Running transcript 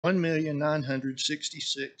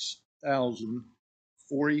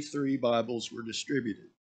1,966,043 Bibles were distributed,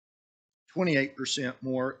 28%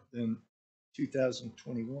 more than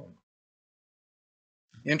 2021.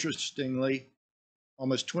 Interestingly,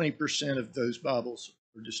 almost 20% of those Bibles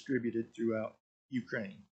were distributed throughout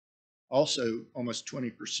Ukraine. Also, almost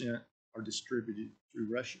 20% are distributed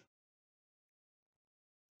through Russia.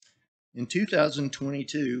 In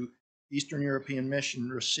 2022, Eastern European Mission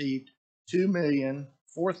received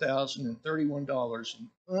 $2,004,031 in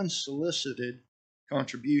unsolicited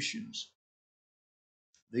contributions.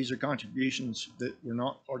 These are contributions that were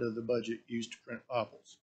not part of the budget used to print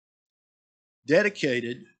Bibles,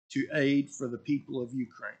 dedicated to aid for the people of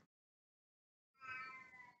Ukraine.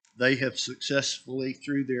 They have successfully,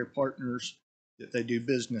 through their partners that they do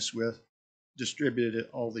business with, distributed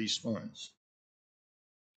all these funds.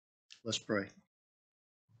 Let's pray.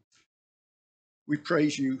 We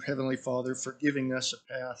praise you, Heavenly Father, for giving us a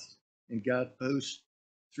path and guideposts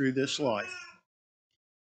through this life.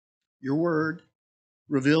 Your word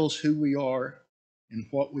reveals who we are and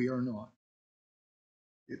what we are not.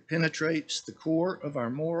 It penetrates the core of our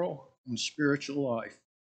moral and spiritual life.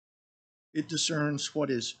 It discerns what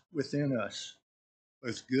is within us,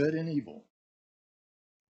 both good and evil.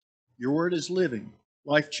 Your word is living,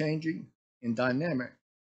 life-changing, and dynamic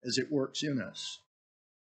as it works in us.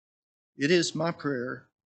 It is my prayer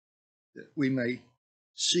that we may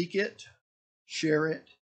seek it, share it,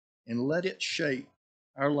 and let it shape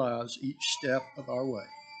our lives each step of our way.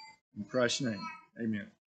 In Christ's name,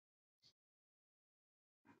 amen.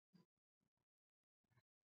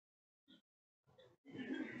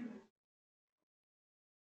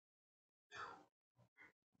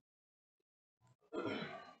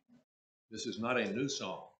 This is not a new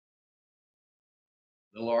song.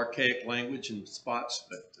 A little archaic language in spots,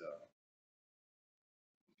 but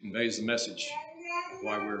conveys the message of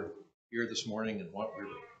why we're here this morning and what we're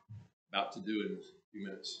about to do in a few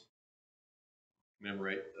minutes.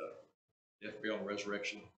 Commemorate the death, burial, and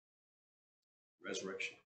resurrection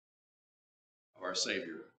of our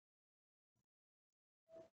Savior.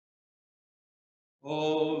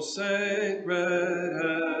 O sacred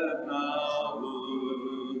head now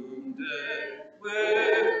wounded,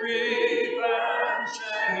 with grief and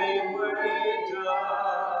shame weighed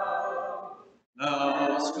down,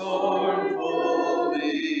 now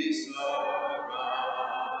scornfully surrounded,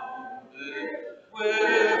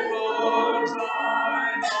 with thorns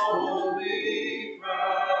thine holy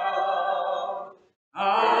crown.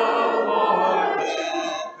 How art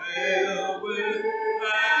thou pale with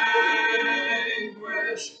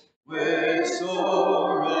anguish, with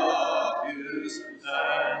sore abuse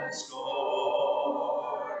and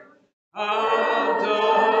scorn. How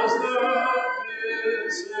does the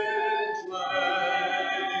visage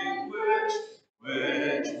languish,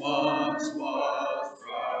 which once was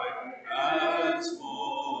bright as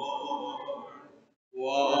morn?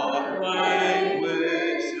 What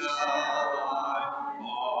language shall I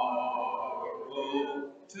borrow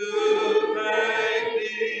to thank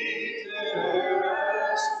thee,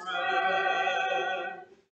 dearest friend,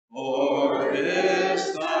 for this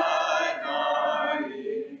thy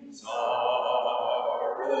dying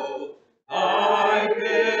sorrow, thy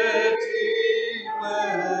pity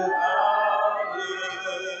without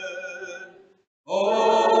end?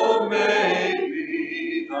 Oh, make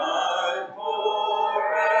me thine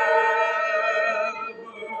forever,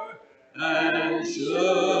 and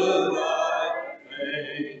should I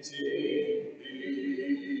fainting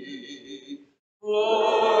be,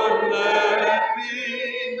 Lord, let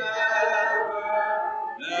me never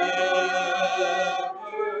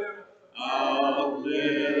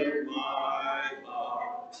outlive my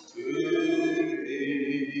love to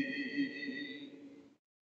thee.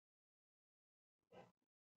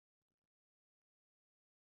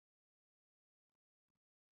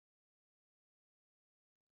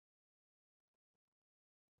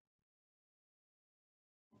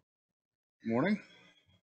 Good morning.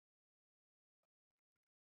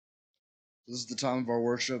 This is the time of our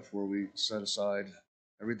worship where we set aside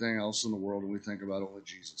everything else in the world and we think about only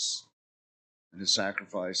Jesus and his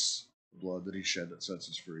sacrifice, the blood that he shed that sets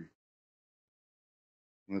us free.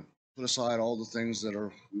 I'm going to put aside all the things that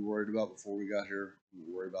we worried about before we got here and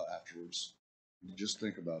we worry about afterwards. And just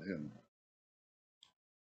think about him.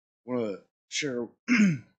 I want to share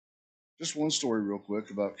just one story real quick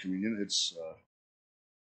about communion.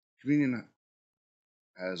 Communion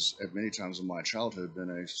has, at many times in my childhood,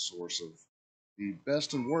 been a source of the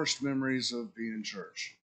best and worst memories of being in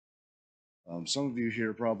church. Some of you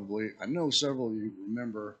here probably, I know several of you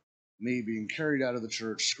remember me being carried out of the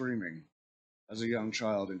church screaming as a young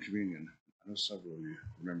child in communion. I know several of you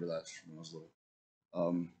remember that from when I was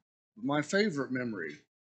little. My favorite memory,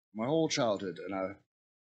 my whole childhood, and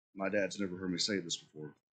my dad's never heard me say this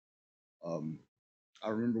before. I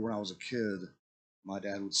remember when I was a kid, my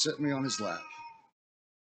dad would sit me on his lap,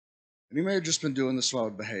 and he may have just been doing this so I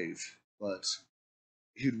would behave, but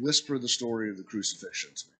he'd whisper the story of the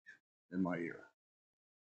crucifixion to me in my ear.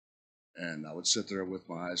 And I would sit there with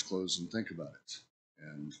my eyes closed and think about it.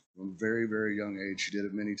 And from a very, very young age, he did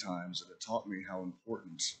it many times, and it taught me how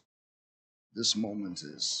important this moment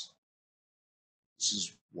is. This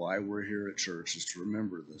is why we're here at church, is to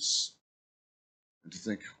remember this and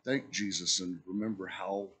to thank Jesus and remember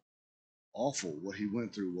how awful what he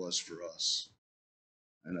went through was for us.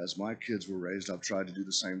 And as my kids were raised, I've tried to do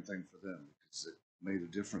the same thing for them because it made a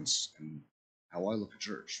difference in how I look at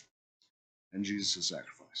church and Jesus'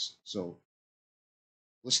 sacrifice. So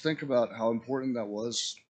let's think about how important that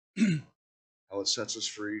was, how it sets us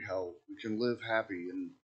free, how we can live happy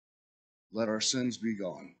and let our sins be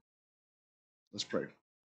gone. Let's pray.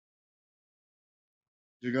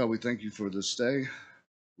 Dear God, we thank you for this day.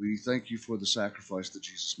 We thank you for the sacrifice that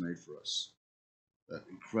Jesus made for us. That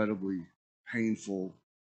incredibly painful,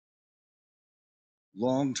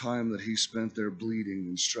 long time that he spent there bleeding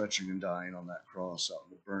and stretching and dying on that cross out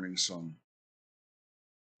in the burning sun.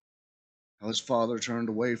 How his Father turned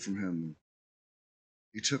away from him.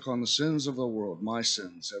 He took on the sins of the world, my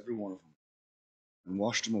sins, every one of them, and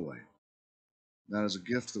washed them away. That is a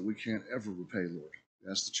gift that we can't ever repay, Lord.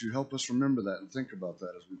 We ask that you help us remember that and think about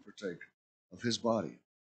that as we partake of his body.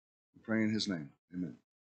 We pray in his name. Amen.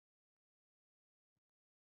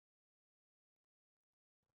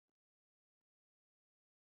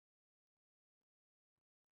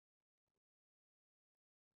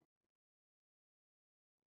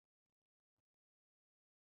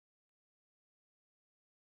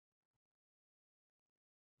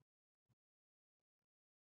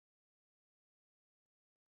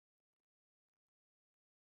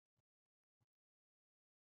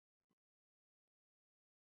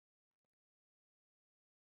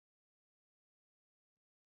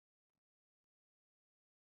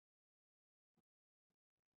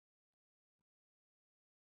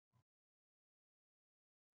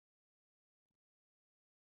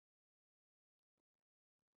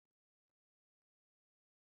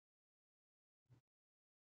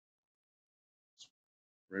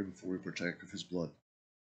 Pray before we partake of his blood.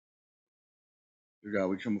 Dear God,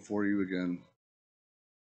 we come before you again,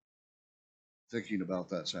 thinking about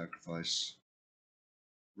that sacrifice,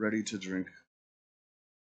 ready to drink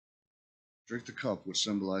the cup which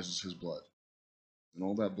symbolizes his blood, and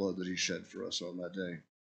all that blood that he shed for us on that day,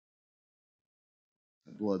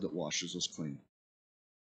 that blood that washes us clean.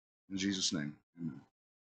 In Jesus' name, amen.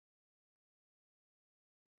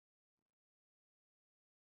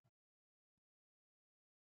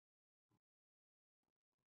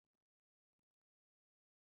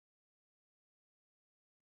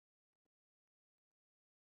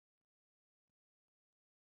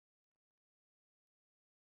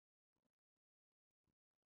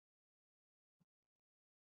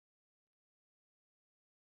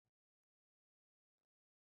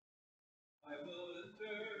 I will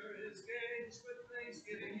enter his gates with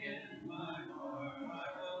thanksgiving in my heart. I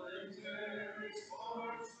will enter his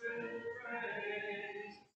courts with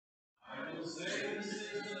praise. I will say, this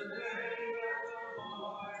is the day that the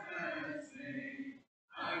Lord has made.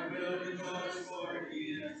 I will rejoice, for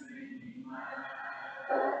he has made me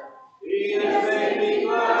glad. He has made me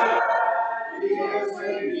glad. He has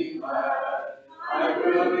made me glad. I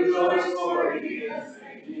will rejoice, for he has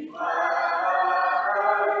made me glad.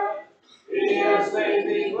 He has made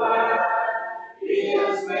me glad. He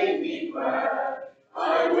has made me glad.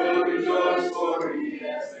 I will rejoice, for he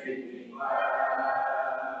has made me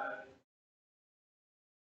glad.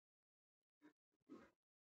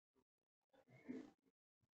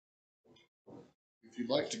 If you'd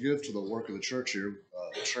like to give to the work of the church here,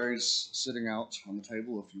 the tray's sitting out on the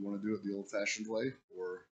table if you want to do it the old-fashioned way,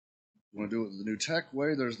 or you want to do it the new tech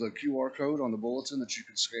way, there's the QR code on the bulletin that you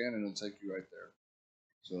can scan, and it'll take you right there.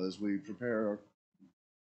 So as we prepare,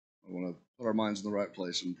 I want to put our minds in the right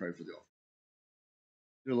place and pray for the offering.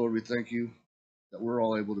 Dear Lord, we thank you that we're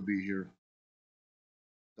all able to be here,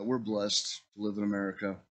 that we're blessed to live in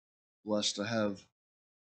America, blessed to have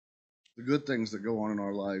the good things that go on in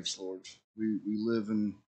our lives, Lord. We live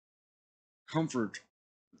in comfort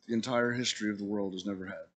that the entire history of the world has never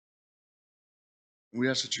had. And we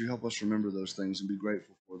ask that you help us remember those things and be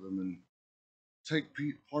grateful for them and take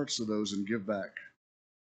parts of those and give back.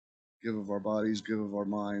 Give of our bodies, give of our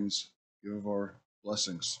minds, give of our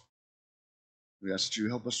blessings. We ask that you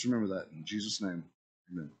help us to remember that. In Jesus' name,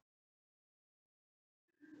 amen.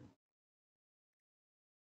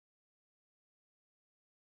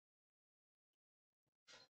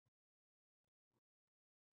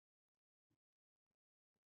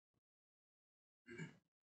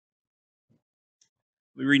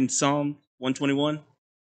 We're reading Psalm 121.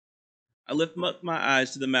 I lift up my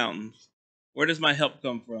eyes to the mountains. Where does my help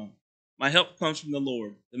come from? My help comes from the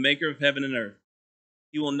Lord, the maker of heaven and earth.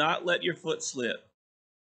 He will not let your foot slip.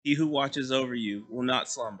 He who watches over you will not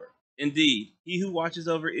slumber. Indeed, he who watches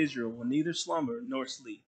over Israel will neither slumber nor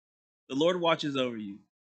sleep. The Lord watches over you.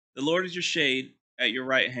 The Lord is your shade at your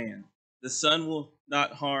right hand. The sun will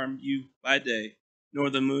not harm you by day,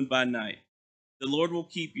 nor the moon by night. The Lord will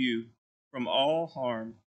keep you from all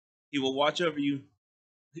harm. He will watch over you.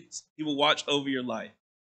 He will watch over your life.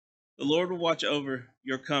 The Lord will watch over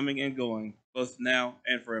your coming and going, both now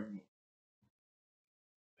and forevermore.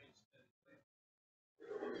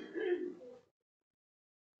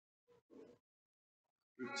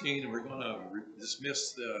 15, and we're going to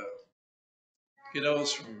dismiss the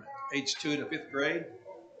kiddos from age 2 to 5th grade.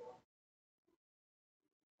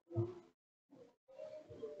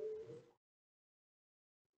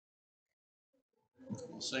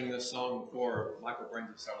 We'll sing this song before Michael brings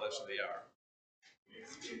us our lesson of the hour.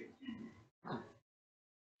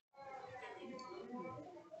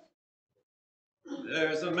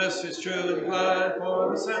 There's a message true and kind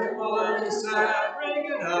for the simple and the sad. Bring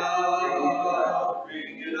it out,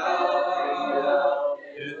 bring it out.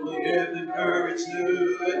 It will give them courage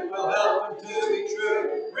new, it will help them to be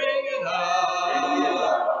true. Bring it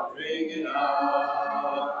out, bring it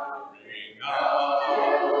out, bring out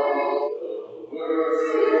the word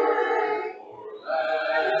for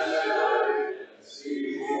land and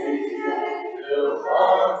sea. Till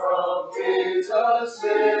far from Jesus'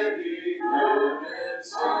 city.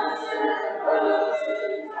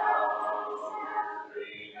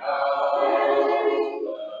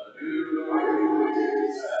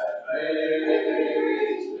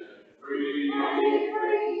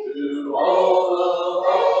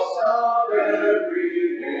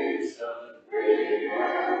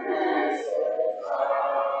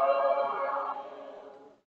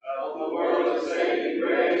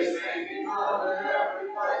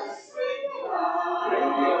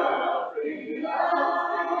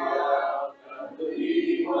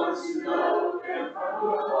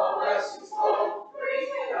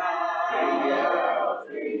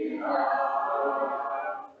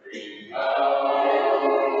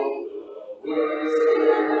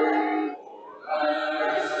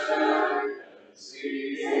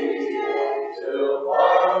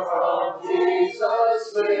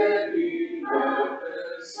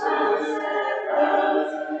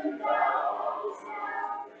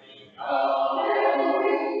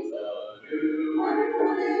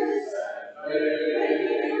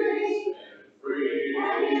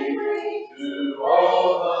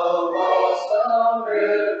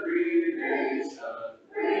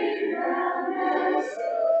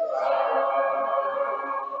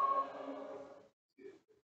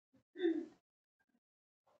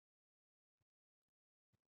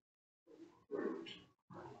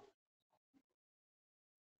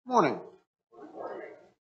 Morning.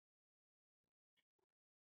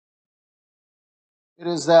 It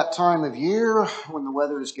is that time of year when the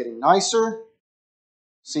weather is getting nicer,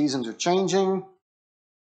 seasons are changing.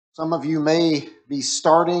 Some of you may be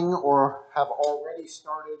starting or have already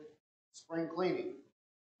started spring cleaning.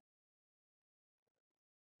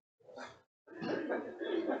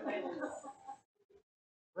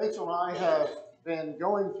 Rachel and I have been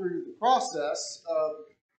going through the process of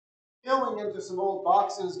going into some old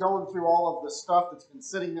boxes, going through all of the stuff that's been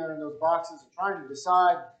sitting there in those boxes and trying to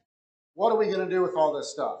decide what are we going to do with all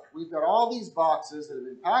this stuff. We've got all these boxes that have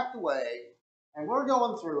been packed away, and we're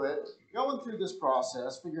going through it, going through this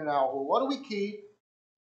process, figuring out, well, what do we keep?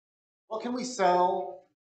 What can we sell?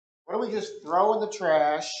 What do we just throw in the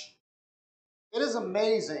trash? It is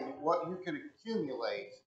amazing what you can accumulate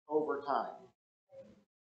over time.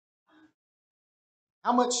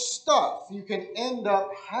 How much stuff you can end up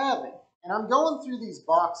having. And I'm going through these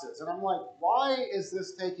boxes, and I'm like, why is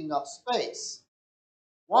this taking up space?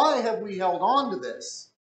 Why have we held on to this?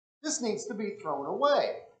 This needs to be thrown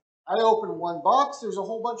away. I open one box, there's a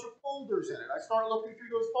whole bunch of folders in it. I start looking through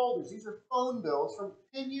those folders. These are phone bills from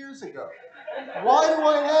 10 years ago. Why do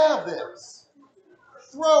I have this?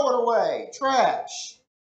 Throw it away. Trash.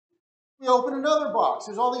 We open another box.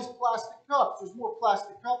 There's all these plastic cups. There's more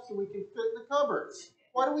plastic cups than we can fit in the cupboards.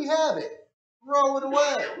 Why do we have it? Throw it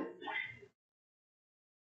away.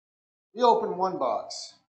 We open one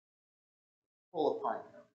box full of pine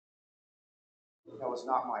cones. That was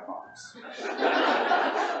not my box.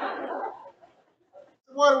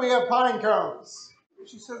 Why do we have pine cones?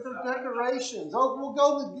 She said they're decorations. Oh, we'll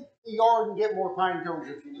go to the yard and get more pine cones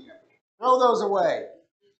if you need them. Throw those away.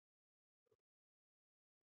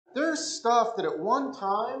 There's stuff that at one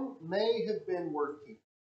time may have been worth keeping.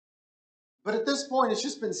 But at this point, it's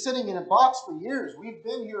just been sitting in a box for years. We've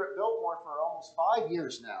been here at Biltmore for almost 5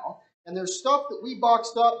 years now, and there's stuff that we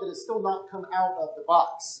boxed up that has still not come out of the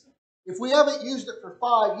box. If we haven't used it for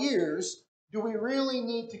 5 years, do we really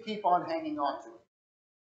need to keep on hanging on to it?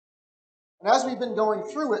 And as we've been going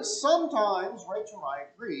through it, sometimes Rachel and I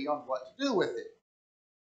agree on what to do with it.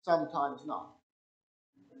 Sometimes not.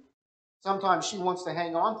 Sometimes she wants to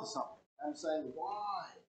hang on to something. I'm saying, why?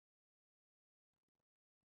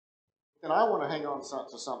 Then I want to hang on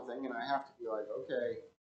to something, and I have to be like, okay,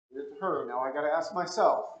 give it to her. Now I got to ask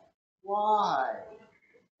myself, why?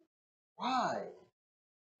 Why?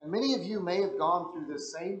 And many of you may have gone through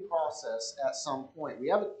this same process at some point. We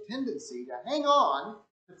have a tendency to hang on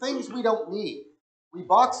to things we don't need. We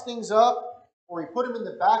box things up, or we put them in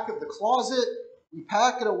the back of the closet, we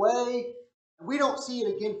pack it away, and we don't see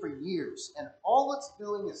it again for years. And all it's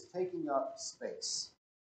doing is taking up space.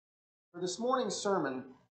 For this morning's sermon,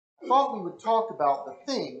 I thought we would talk about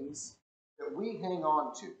the things that we hang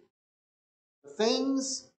on to. The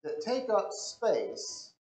things that take up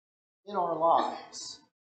space in our lives.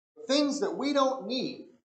 The things that we don't need,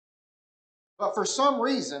 but for some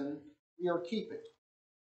reason we are keeping.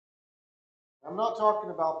 I'm not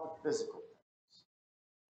talking about the physical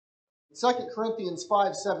things. In 2 Corinthians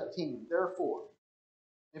 5:17, therefore,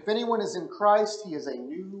 if anyone is in Christ, he is a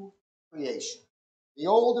new creation. The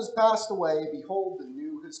old has passed away, behold, the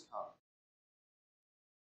new has come.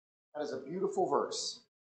 That is a beautiful verse.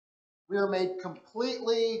 We are made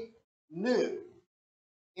completely new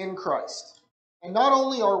in Christ. And not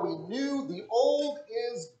only are we new, the old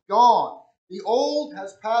is gone. The old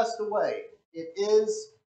has passed away. It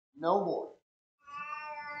is no more.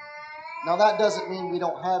 Now that doesn't mean we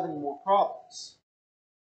don't have any more problems.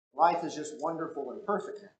 Life is just wonderful and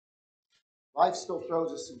perfect now. Life still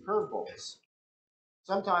throws us some curveballs.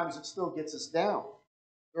 Sometimes it still gets us down.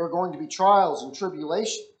 There are going to be trials and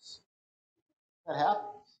tribulations. That happens.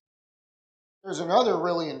 There's another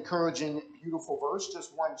really encouraging, beautiful verse,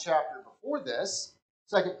 just one chapter before this,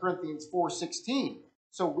 2 Corinthians 4:16.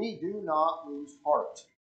 So we do not lose heart.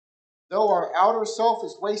 Though our outer self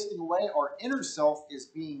is wasting away, our inner self is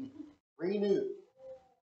being renewed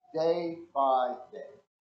day by day.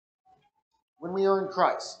 When we are in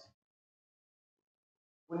Christ,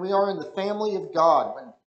 when we are in the family of God,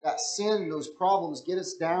 when that sin and those problems get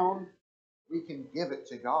us down, we can give it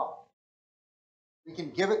to God. We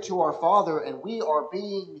can give it to our Father, and we are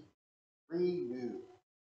being renewed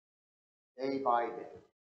day by day.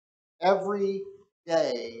 Every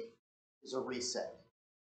day is a reset.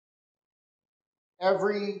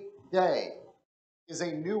 Every day is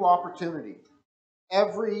a new opportunity.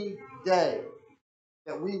 Every day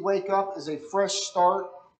that we wake up is a fresh start.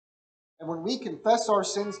 And when we confess our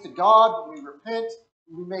sins to God, when we repent,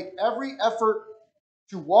 when we make every effort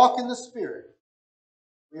to walk in the Spirit,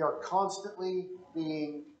 we are constantly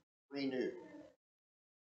being renewed.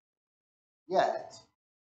 Yet,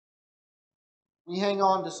 we hang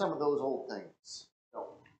on to some of those old things.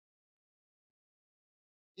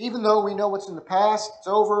 Even though we know what's in the past, it's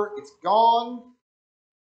over, it's gone,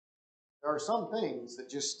 there are some things that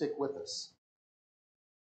just stick with us.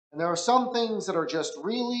 And there are some things that are just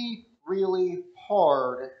really, really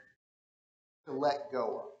hard to let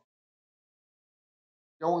go of.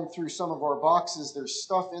 Going through some of our boxes, there's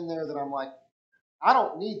stuff in there that I'm like, I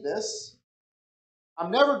don't need this.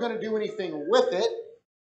 I'm never going to do anything with it.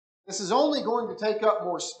 This is only going to take up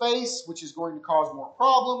more space, which is going to cause more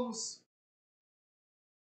problems.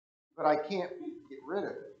 But I can't get rid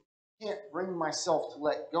of it. I can't bring myself to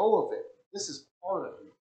let go of it. This is part of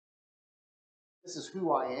me. This is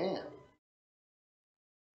who I am.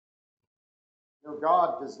 You know,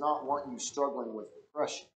 God does not want you struggling with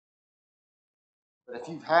depression. But if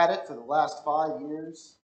you've had it for the last 5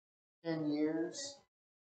 years, 10 years,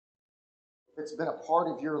 if it's been a part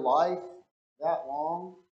of your life that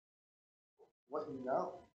long, what do you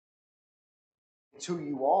know? It's who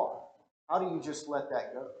you are. How do you just let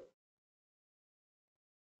that go?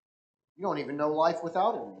 You don't even know life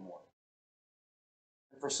without it anymore.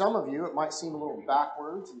 And for some of you, it might seem a little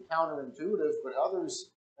backwards and counterintuitive, but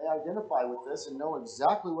others, they identify with this and know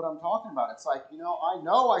exactly what I'm talking about. It's like, I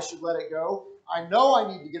know I should let it go. I know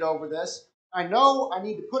I need to get over this. I know I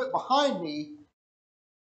need to put it behind me.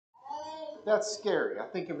 But that's scary. I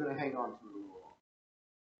think I'm going to hang on to it a little.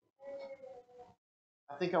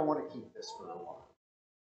 I think I want to keep this for a while.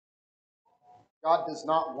 God does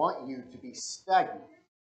not want you to be stagnant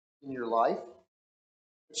in your life.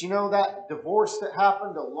 But you know that divorce that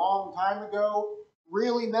happened a long time ago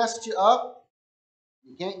really messed you up?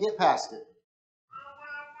 You can't get past it.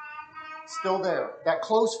 It's still there. That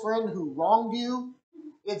close friend who wronged you,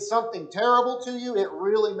 did something terrible to you, it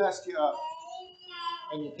really messed you up.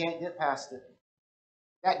 And you can't get past it.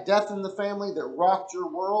 That death in the family that rocked your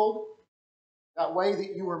world, that way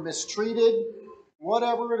that you were mistreated,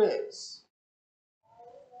 whatever it is,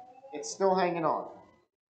 it's still hanging on.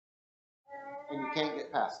 And you can't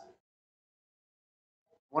get past it.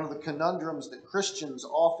 One of the conundrums that Christians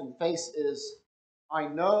often face is, I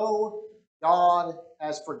know God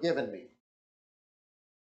has forgiven me,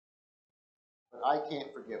 but I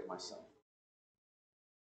can't forgive myself.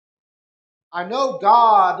 I know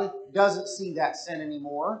God doesn't see that sin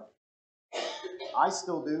anymore. I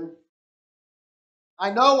still do.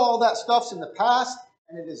 I know all that stuff's in the past,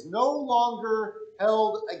 and it is no longer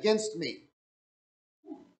held against me.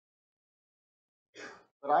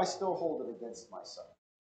 But I still hold it against myself.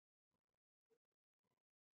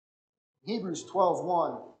 Hebrews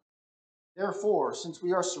 12:1. Therefore, since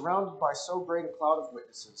we are surrounded by so great a cloud of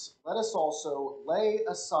witnesses, let us also lay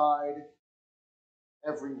aside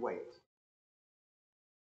every weight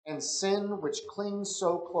and sin which clings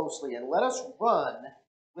so closely, and let us run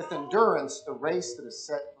with endurance the race that is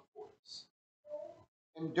set before us.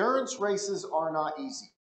 Endurance races are not easy.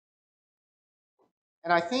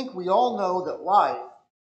 And I think we all know that life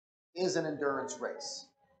is an endurance race.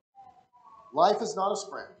 Life is not a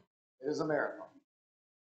sprint. It is a marathon.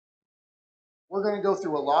 We're going to go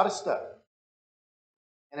through a lot of stuff,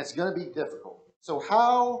 and it's going to be difficult. So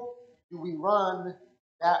how do we run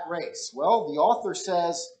that race? Well, the author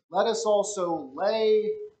says, let us also lay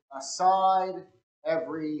aside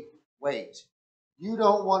every weight. You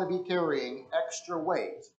don't want to be carrying extra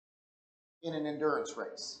weight in an endurance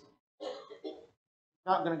race. It's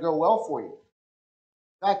not going to go well for you.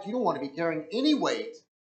 In fact, you don't want to be carrying any weight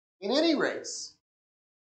in any race.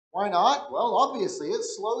 Why not? Well, obviously, it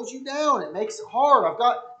slows you down. It makes it hard. I've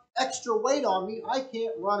got extra weight on me. I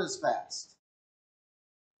can't run as fast.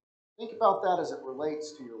 Think about that as it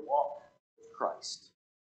relates to your walk with Christ.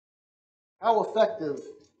 How effective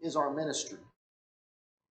is our ministry?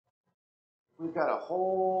 We've got a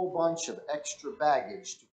whole bunch of extra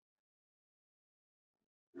baggage.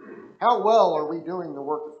 How well are we doing the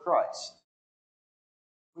work of Christ?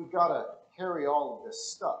 We've got to carry all of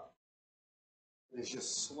this stuff. It is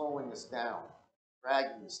just slowing us down,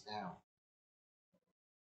 dragging us down.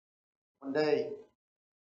 One day,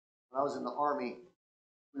 when I was in the Army,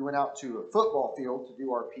 we went out to a football field to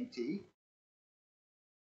do our PT.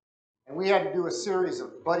 And we had to do a series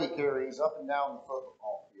of buddy carries up and down the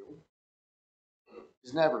football field. It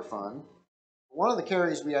was never fun. One of the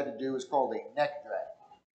carries we had to do is called a neck drag.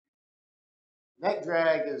 Neck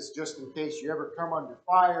drag is just in case you ever come under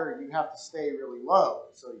fire, you have to stay really low.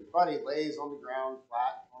 So your buddy lays on the ground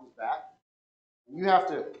flat on his back. And you have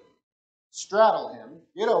to straddle him,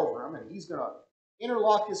 get over him, and he's going to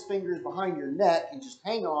interlock his fingers behind your neck and just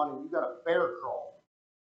hang on, and you've got to bear crawl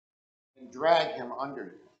and drag him under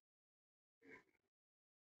you.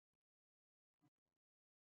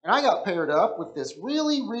 And I got paired up with this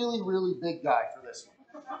really, really, really big guy for this one.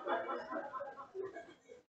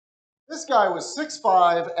 This guy was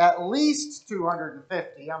 6'5", at least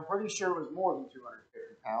 250. I'm pretty sure it was more than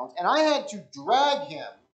 250 pounds. And I had to drag him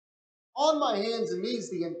on my hands and knees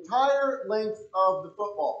the entire length of the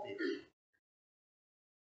football field.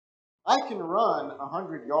 I can run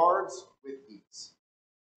 100 yards with ease.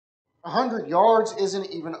 100 yards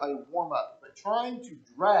isn't even a warm-up, but trying to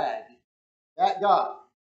drag that guy,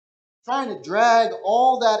 trying to drag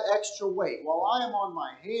all that extra weight while I am on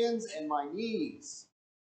my hands and my knees,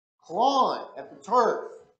 clawing at the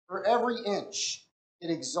turf for every inch,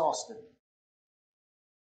 it exhausted me.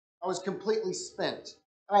 I was completely spent.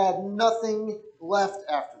 I had nothing left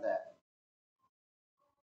after that.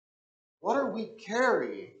 What are we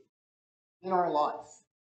carrying in our life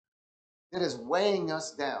that is weighing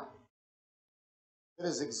us down, that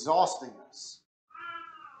is exhausting us?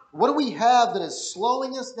 What do we have that is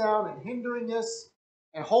slowing us down and hindering us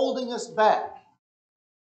and holding us back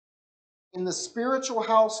in the spiritual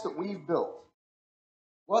house that we've built?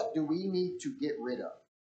 What do we need to get rid of?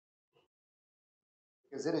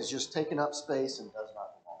 Because it is just taking up space and does not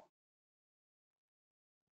belong.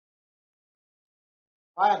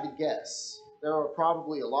 If I had to guess, there are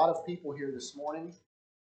probably a lot of people here this morning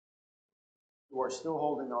who are still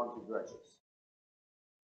holding on to grudges.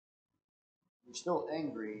 You're still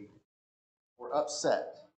angry or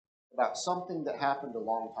upset about something that happened a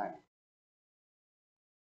long time ago.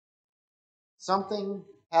 Something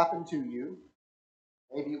happened to you.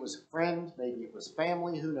 Maybe it was a friend, maybe it was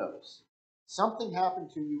family, who knows? Something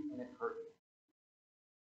happened to you and it hurt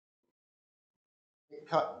you. It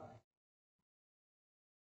cut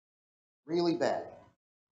you. Really bad.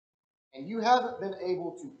 and you haven't been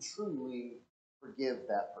able to truly forgive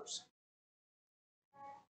that person.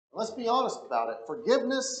 Let's be honest about it.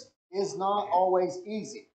 Forgiveness is not always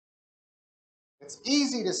easy. It's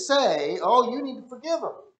easy to say, oh, you need to forgive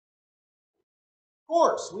them. Of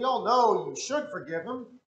course, we all know you should forgive them.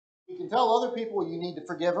 You can tell other people you need to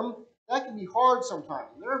forgive them. That can be hard sometimes.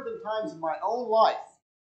 There have been times in my own life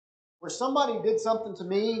where somebody did something to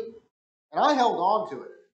me and I held on to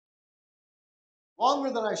it longer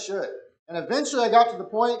than I should. And eventually I got to the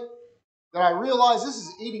point that I realized this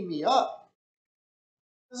is eating me up.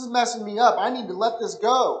 This is messing me up. I need to let this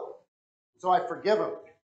go. So I forgive him.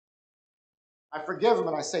 I forgive him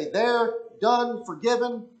and I say, there, done,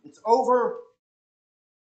 forgiven, it's over.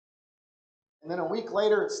 And then a week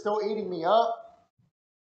later, it's still eating me up.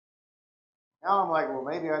 Now I'm like, well,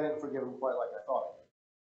 maybe I didn't forgive him quite like I thought I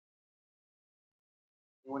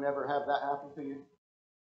did. Anyone ever have that happen to you?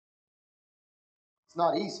 It's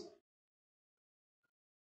not easy.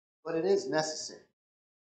 But it is necessary.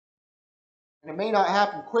 And it may not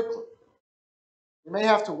happen quickly. You may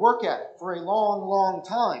have to work at it for a long, long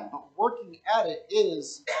time, but working at it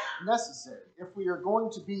is necessary. If we are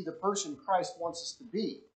going to be the person Christ wants us to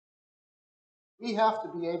be, we have to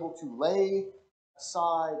be able to lay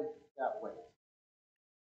aside that weight.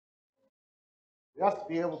 We have to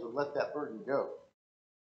be able to let that burden go.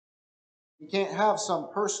 We can't have some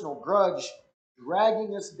personal grudge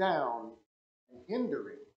dragging us down and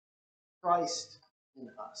hindering Christ in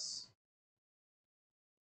us.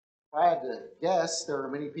 If I had to guess, there are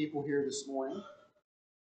many people here this morning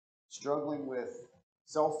struggling with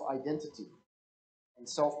self-identity and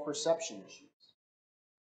self-perception issues.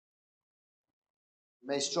 You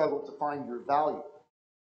may struggle to find your value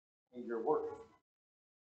and your worth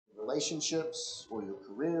in relationships or your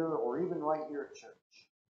career or even right here at church.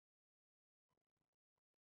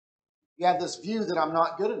 You have this view that I'm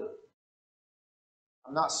not good enough.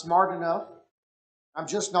 I'm not smart enough. I'm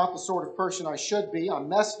just not the sort of person I should be. I'm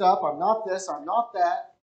messed up. I'm not this. I'm not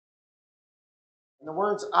that. And the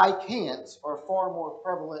words I can't are far more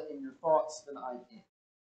prevalent in your thoughts than I can.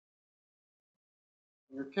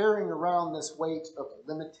 You're carrying around this weight of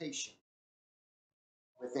limitation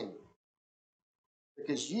within you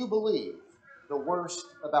because you believe the worst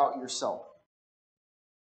about yourself.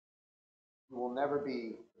 You will never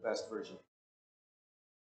be the best version.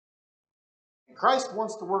 And Christ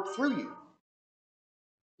wants to work through you.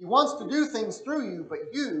 He wants to do things through you, but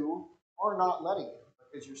you are not letting him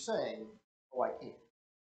because you're saying, oh, I can't.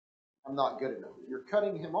 I'm not good enough. You're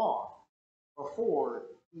cutting him off before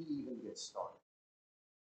he even gets started.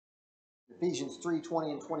 Ephesians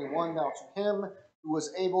 3:20 and 21, now to him who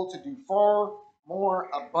was able to do far more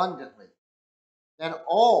abundantly than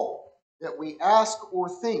all that we ask or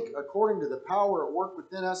think, according to the power at work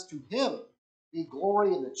within us, to him be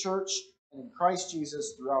glory in the church and in Christ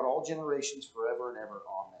Jesus throughout all generations, forever and ever.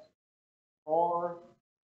 Amen. Far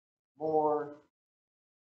more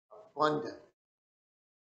abundant.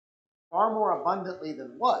 Far more abundantly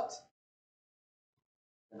than what?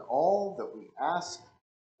 Than all that we ask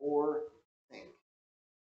or think.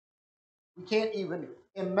 We can't even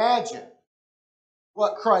imagine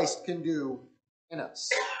what Christ can do in us.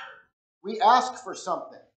 We ask for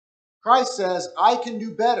something. Christ says, I can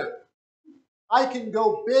do better. I can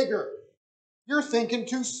go bigger. You're thinking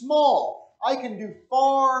too small. I can do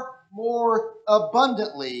far more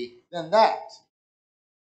abundantly than that.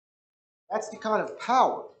 That's the kind of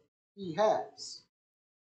power he has.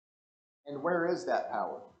 And where is that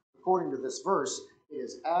power? According to this verse, it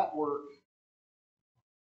is at work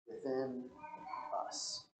within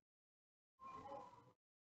us.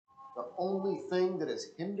 The only thing that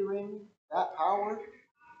is hindering that power,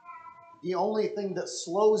 the only thing that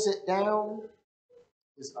slows it down,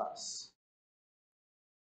 is us.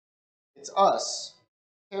 It's us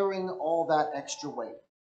carrying all that extra weight.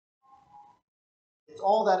 It's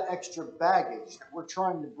all that extra baggage that we're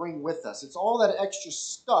trying to bring with us. It's all that extra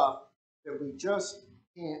stuff that we just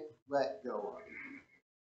can't let go of.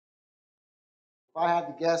 If I had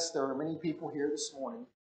to guess, there are many people here this morning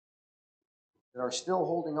that are still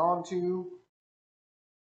holding on to,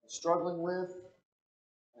 and struggling with,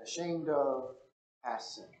 and ashamed of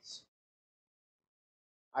past sins.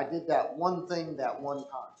 I did that one thing that one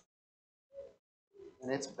time,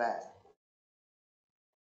 and it's bad.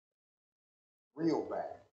 Real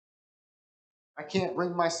bad. I can't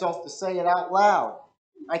bring myself to say it out loud.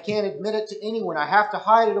 I can't admit it to anyone. I have to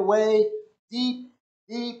hide it away deep,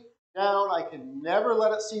 deep down. I can never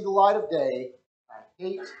let it see the light of day. I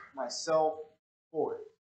hate myself for it.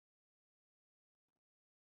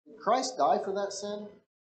 Did Christ die for that sin?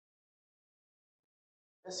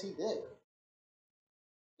 Yes, he did.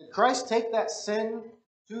 Did Christ take that sin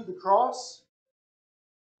to the cross?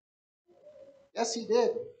 Yes, he did.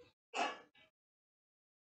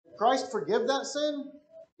 Did Christ forgive that sin?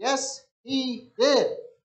 Yes, he did.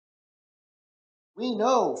 We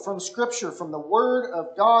know from Scripture, from the Word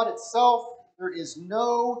of God itself, there is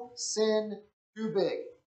no sin too big,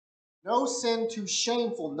 no sin too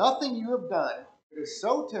shameful, nothing you have done that is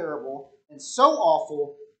so terrible and so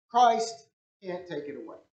awful, Christ can't take it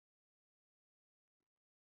away.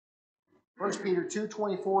 1 Peter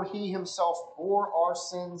 2:24, He himself bore our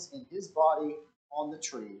sins in his body on the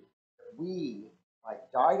tree, that we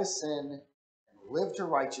might die to sin and live to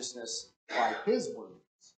righteousness. By his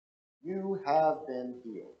wounds you have been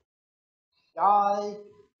healed. Die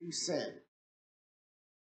to sin.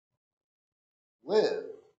 Live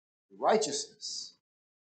to righteousness.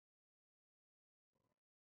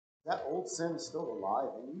 Is that old sin still alive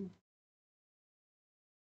in you?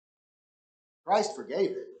 Christ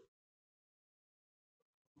forgave it.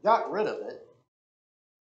 He got rid of it.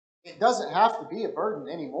 It doesn't have to be a burden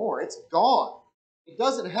anymore. It's gone. It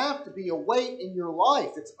doesn't have to be a weight in your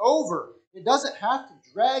life. It's over. It doesn't have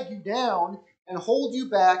to drag you down and hold you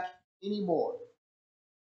back anymore.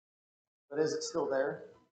 But is it still there?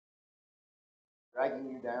 Dragging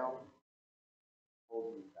you down,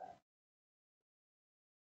 holding you back.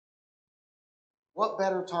 What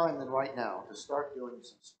better time than right now to start doing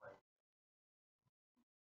some spring?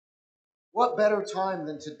 What better time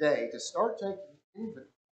than today to start taking inventory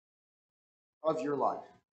of your life?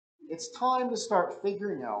 It's time to start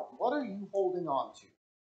figuring out, what are you holding on to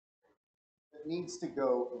that needs to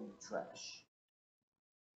go in the trash?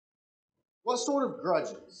 What sort of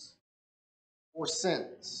grudges or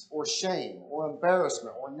sins or shame or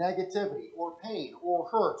embarrassment or negativity or pain or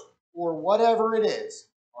hurt or whatever it is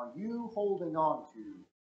are you holding on to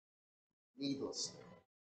needlessly?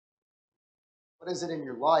 What is it in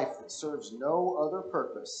your life that serves no other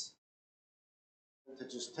purpose than to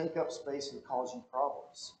just take up space and cause you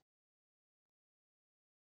problems?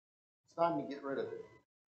 It's time to get rid of it.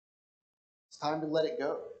 It's time to let it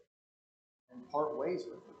go and part ways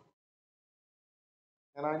with it.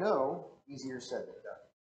 And I know, easier said than done.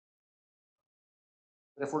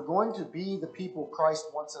 But if we're going to be the people Christ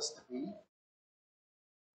wants us to be,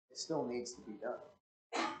 it still needs to be done.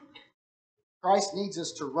 Christ needs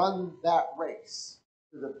us to run that race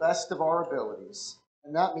to the best of our abilities,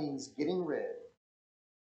 and that means getting rid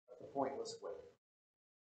of the pointless weight.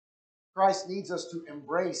 Christ needs us to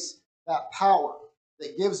embrace that power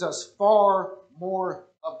that gives us far more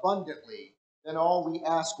abundantly than all we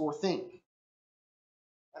ask or think.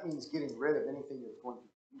 That means getting rid of anything that's going to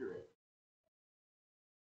hinder it.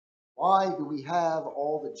 Why do we have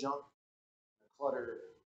all the junk and the clutter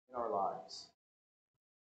in our lives?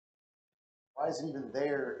 Why is it even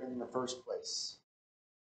there in the first place?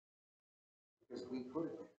 Because we put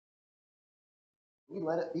it there. We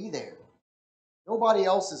let it be there. Nobody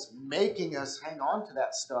else is making us hang on to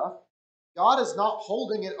that stuff. God is not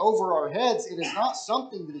holding it over our heads. It is not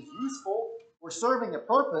something that is useful or serving a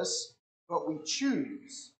purpose, but we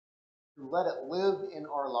choose to let it live in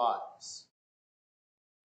our lives.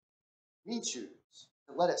 We choose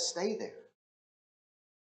to let it stay there.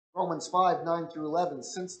 Romans 5:9-11,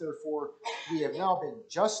 since therefore we have now been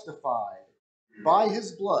justified by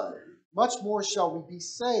his blood, much more shall we be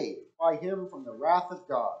saved by him from the wrath of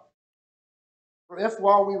God. For if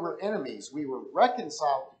while we were enemies we were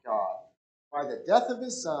reconciled to God by the death of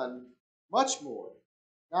his Son, much more,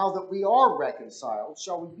 now that we are reconciled,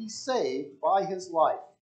 shall we be saved by his life.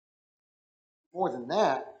 More than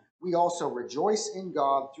that, we also rejoice in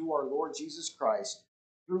God through our Lord Jesus Christ,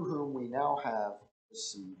 through whom we now have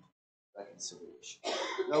received reconciliation.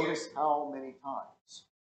 Notice how many times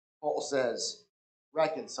Paul says,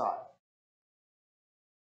 reconcile,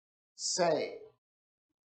 save,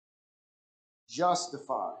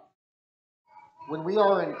 justify. When we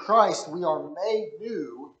are in Christ, we are made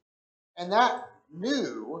new, and that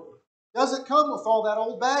new doesn't come with all that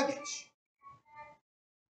old baggage.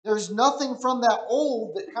 There's nothing from that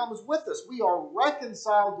old that comes with us. We are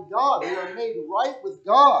reconciled to God. We are made right with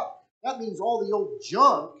God. That means all the old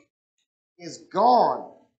junk is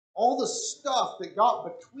gone. All the stuff that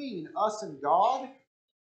got between us and God,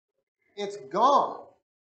 it's gone.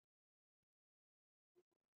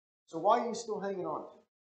 So why are you still hanging on to it?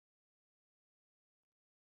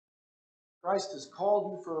 Christ has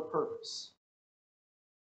called you for a purpose.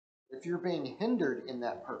 If you're being hindered in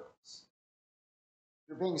that purpose, if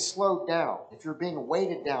you're being slowed down, if you're being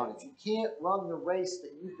weighted down, if you can't run the race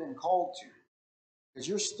that you've been called to, because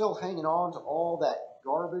you're still hanging on to all that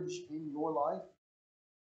garbage in your life,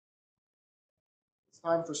 it's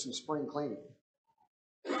time for some spring cleaning.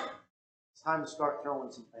 It's time to start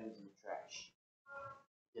throwing some things in the trash,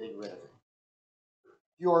 getting rid of it.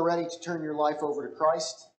 If you are ready to turn your life over to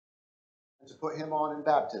Christ and to put Him on in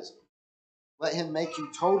baptism, let Him make you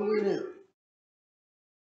totally new.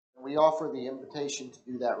 And we offer the invitation to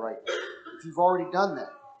do that right now. If you've already done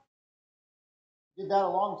that, you did that a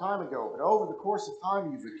long time ago, but over the course of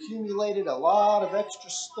time, you've accumulated a lot of extra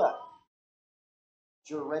stuff that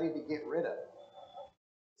you're ready to get rid of.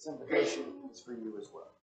 This invitation is for you as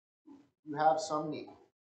well. If you have some need,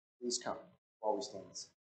 please come while we stand and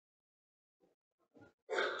sing.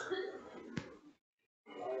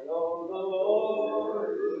 I know the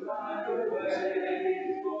Lord will find a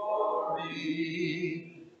way for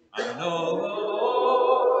me. I know the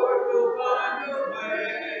Lord will find a way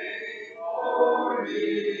for me.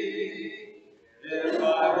 If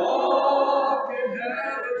I walk in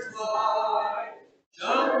heaven's light,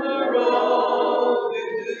 jump the road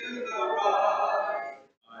into the right,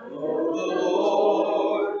 I know the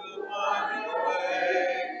Lord will find a way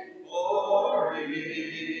for me.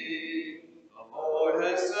 The Lord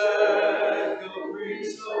has said, go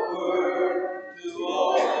preach the word to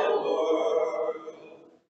all the world.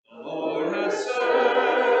 The Lord has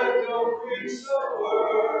said, go preach the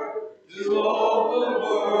word to all the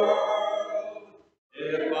world.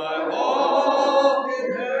 If I walk in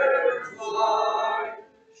heaven's light,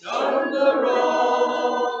 shun the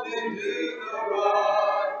wrong into the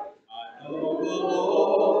right, I know the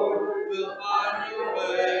Lord will find a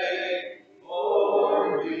way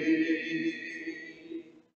for me.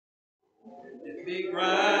 It be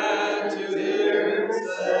grand to hear Him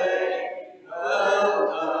say, well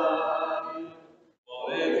done.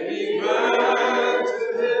 For it be grand to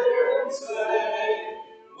hear Him say,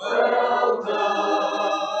 well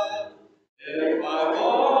done. If I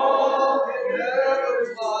walk in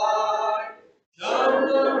heaven's light, shun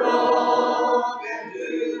the wrong and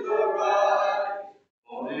do the right.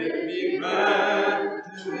 For it be grand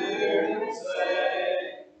to hear Him say,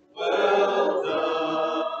 well done.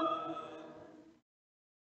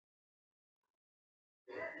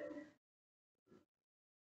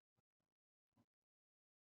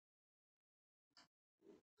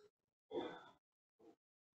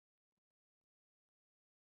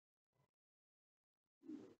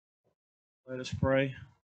 Let us pray.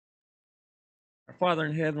 Our Father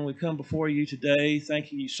in heaven, we come before you today,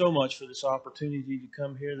 thanking you so much for this opportunity to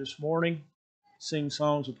come here this morning, sing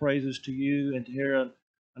songs of praises to you, and to hear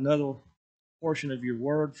another portion of your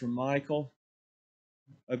word from Michael.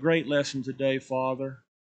 A great lesson today, Father.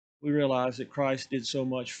 We realize that Christ did so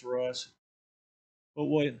much for us. But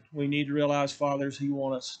what we need to realize, Father, is He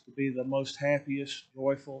wants us to be the most happiest,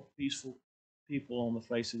 joyful, peaceful people on the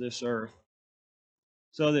face of this earth,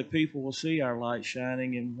 so that people will see our light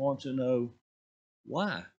shining and want to know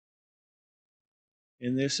why.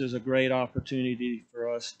 And this is a great opportunity for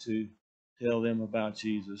us to tell them about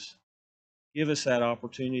Jesus. Give us that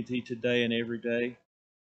opportunity today and every day.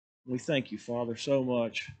 We thank you, Father, so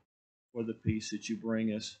much for the peace that you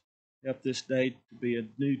bring us. Help this day to be a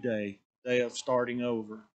new day, a day of starting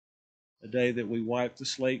over, a day that we wipe the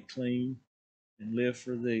slate clean and live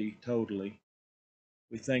for thee totally.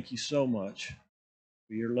 We thank you so much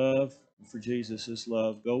for your love and for Jesus'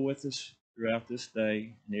 love. Go with us throughout this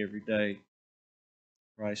day and every day. In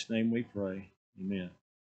Christ's name we pray. Amen.